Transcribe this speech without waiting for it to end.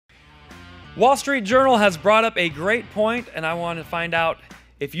Wall Street Journal has brought up a great point, and I want to find out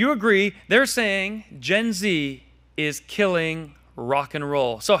if you agree. They're saying Gen Z is killing rock and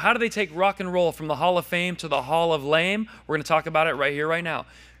roll. So how do they take rock and roll from the Hall of Fame to the Hall of Lame? We're going to talk about it right here, right now.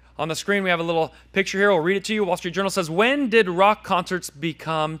 On the screen, we have a little picture here. I'll read it to you. Wall Street Journal says, when did rock concerts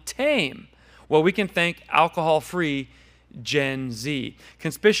become tame? Well, we can thank alcohol-free Gen Z.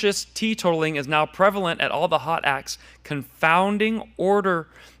 Conspicuous teetotaling is now prevalent at all the hot acts, confounding older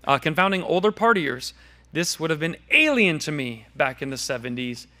partiers. This would have been alien to me back in the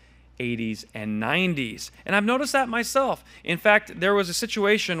 70s, 80s, and 90s. And I've noticed that myself. In fact, there was a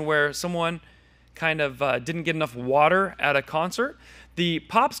situation where someone kind of didn't get enough water at a concert. The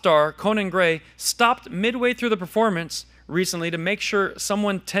pop star, Conan Gray, stopped midway through the performance recently to make sure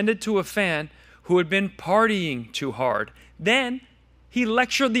someone tended to a fan who had been partying too hard. Then he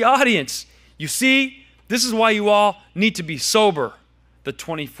lectured the audience. You see, this is why you all need to be sober. The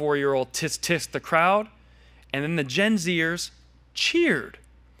 24-year-old tisk-tisk the crowd, and then the Gen Zers cheered.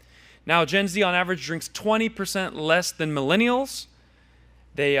 Now, Gen Z on average drinks 20% less than millennials.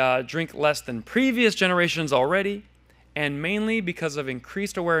 They drink less than previous generations already, and mainly because of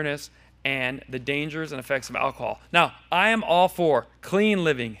increased awareness and the dangers and effects of alcohol. Now, I am all for clean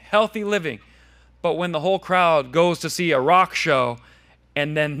living, healthy living, but when the whole crowd goes to see a rock show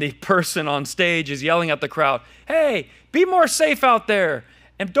and then the person on stage is yelling at the crowd, hey, be more safe out there,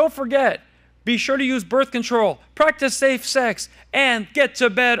 and don't forget, be sure to use birth control, practice safe sex, and get to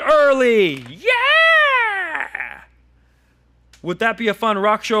bed early. Yeah! Would that be a fun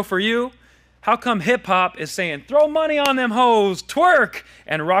rock show for you? How come hip-hop is saying, throw money on them hoes, twerk,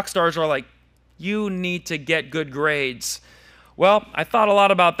 and rock stars are like, you need to get good grades? Well, I thought a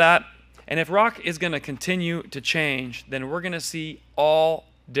lot about that, and if rock is going to continue to change, then we're going to see all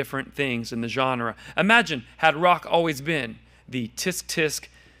different things in the genre. Imagine had rock always been the tisk-tisk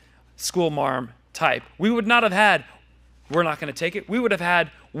schoolmarm type. We would not have had, we're not going to take it. We would have had,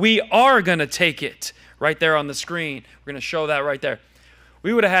 we are going to take it, right there on the screen. We're going to show that right there.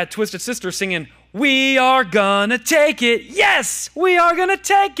 We would have had Twisted Sister singing, we are gonna take it. Yes, we are gonna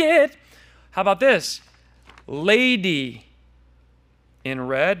take it. How about this? Lady in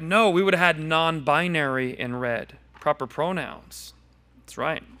red. No, we would have had non-binary in red. Proper pronouns. That's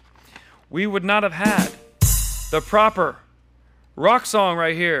right. We would not have had the proper rock song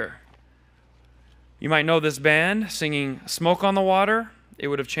right here. You might know this band singing Smoke on the Water. It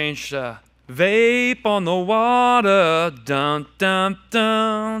would have changed Vape on the water, dun dun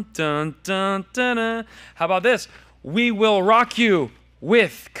dun dun dun dun dun. How about this? We will rock you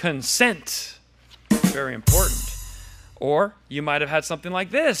with consent. Very important. Or you might have had something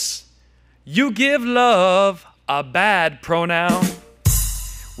like this. You give love a bad pronoun.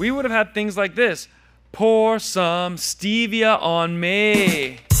 We would have had things like this. Pour some stevia on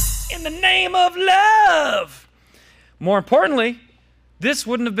me in the name of love. More importantly, this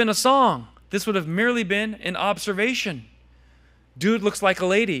wouldn't have been a song. This would have merely been an observation. Dude looks like a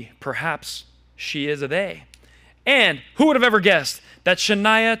lady. Perhaps she is a they. And who would have ever guessed that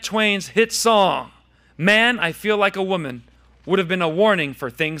Shania Twain's hit song, Man, I Feel Like a Woman, would have been a warning for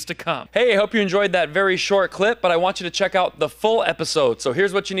things to come. Hey, I hope you enjoyed that very short clip, but I want you to check out the full episode. So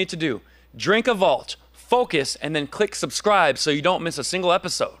here's what you need to do. Drink a vault, focus, and then click subscribe so you don't miss a single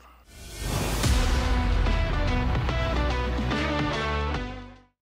episode.